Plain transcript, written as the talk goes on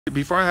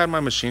Before I had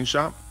my machine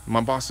shop, my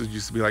bosses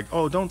used to be like,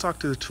 oh, don't talk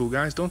to the tool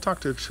guys, don't talk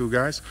to the tool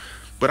guys.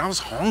 But I was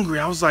hungry.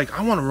 I was like,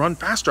 I want to run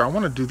faster. I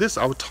want to do this.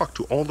 I would talk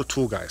to all the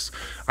tool guys.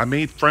 I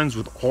made friends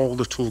with all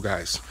the tool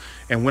guys.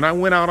 And when I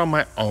went out on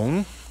my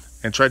own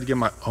and tried to get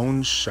my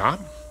own shop,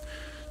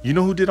 you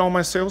know who did all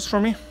my sales for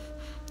me?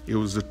 It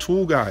was the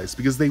tool guys,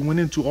 because they went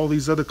into all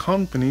these other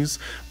companies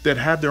that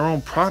had their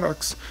own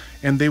products,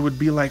 and they would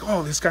be like,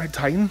 oh, this guy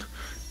Titan,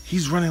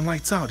 he's running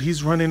lights out.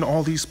 He's running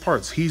all these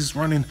parts. He's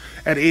running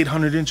at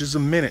 800 inches a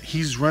minute.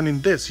 He's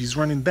running this. He's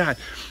running that.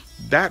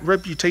 That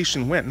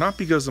reputation went not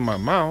because of my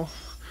mouth,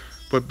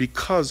 but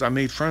because I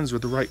made friends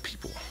with the right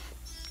people.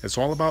 It's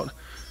all about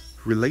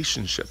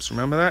relationships.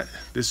 Remember that?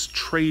 This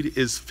trade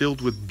is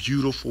filled with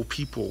beautiful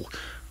people,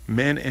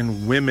 men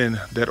and women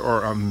that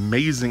are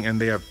amazing,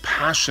 and they have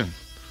passion.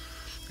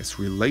 It's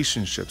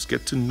relationships.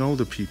 Get to know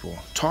the people.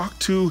 Talk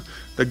to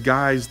the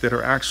guys that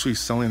are actually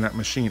selling that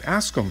machine.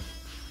 Ask them,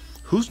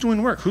 who's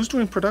doing work? Who's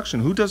doing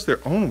production? Who does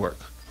their own work?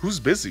 Who's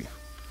busy?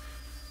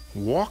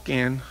 Walk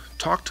in,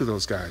 talk to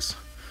those guys.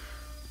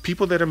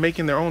 People that are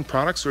making their own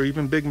products, or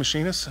even big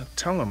machinists,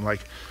 tell them,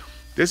 like,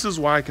 this is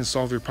why I can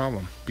solve your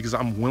problem, because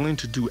I'm willing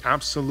to do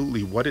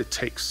absolutely what it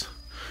takes.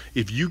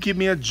 If you give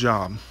me a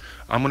job,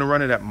 I'm gonna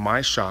run it at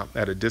my shop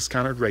at a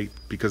discounted rate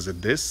because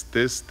of this,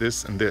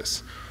 and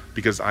this.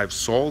 Because I've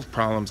solved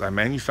problems, I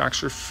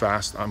manufacture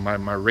fast,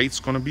 my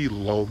rate's gonna be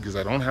low because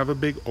I don't have a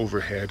big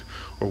overhead,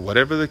 or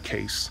whatever the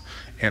case.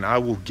 And I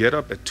will get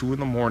up at 2 in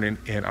the morning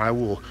and I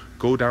will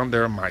go down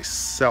there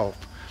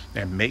myself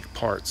and make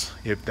parts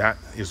if that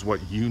is what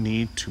you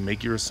need to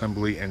make your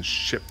assembly and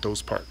ship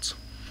those parts.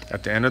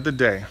 At the end of the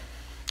day,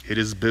 it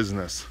is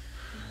business.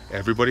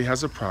 Everybody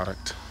has a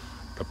product.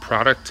 The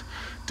product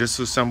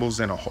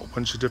disassembles in a whole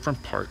bunch of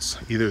different parts.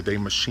 Either they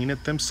machine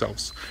it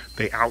themselves,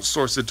 they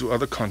outsource it to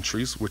other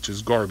countries, which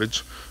is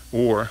garbage,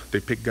 or they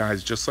pick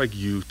guys just like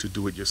you to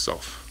do it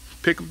yourself.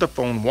 Pick up the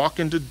phone, walk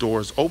into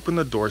doors, open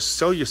the doors,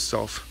 sell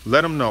yourself,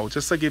 let them know.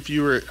 Just like if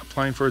you were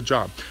applying for a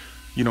job.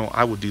 You know,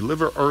 I will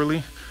deliver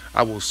early,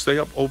 I will stay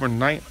up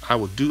overnight, I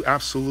will do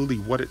absolutely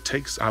what it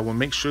takes. I will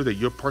make sure that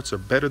your parts are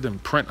better than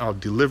print. I'll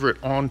deliver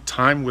it on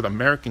time with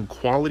American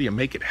quality and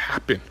make it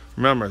happen.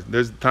 Remember,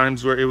 there's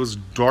times where it was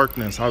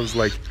darkness. I was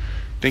like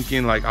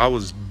thinking like I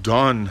was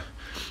done,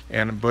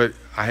 but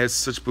I had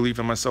such belief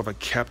in myself. I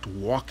kept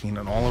walking,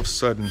 and all of a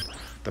sudden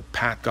the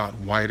path got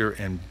wider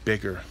and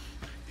bigger.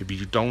 If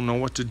you don't know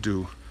what to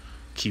do,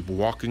 keep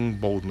walking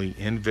boldly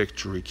in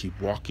victory. Keep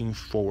walking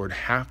forward,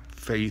 have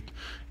faith,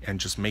 and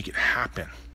just make it happen.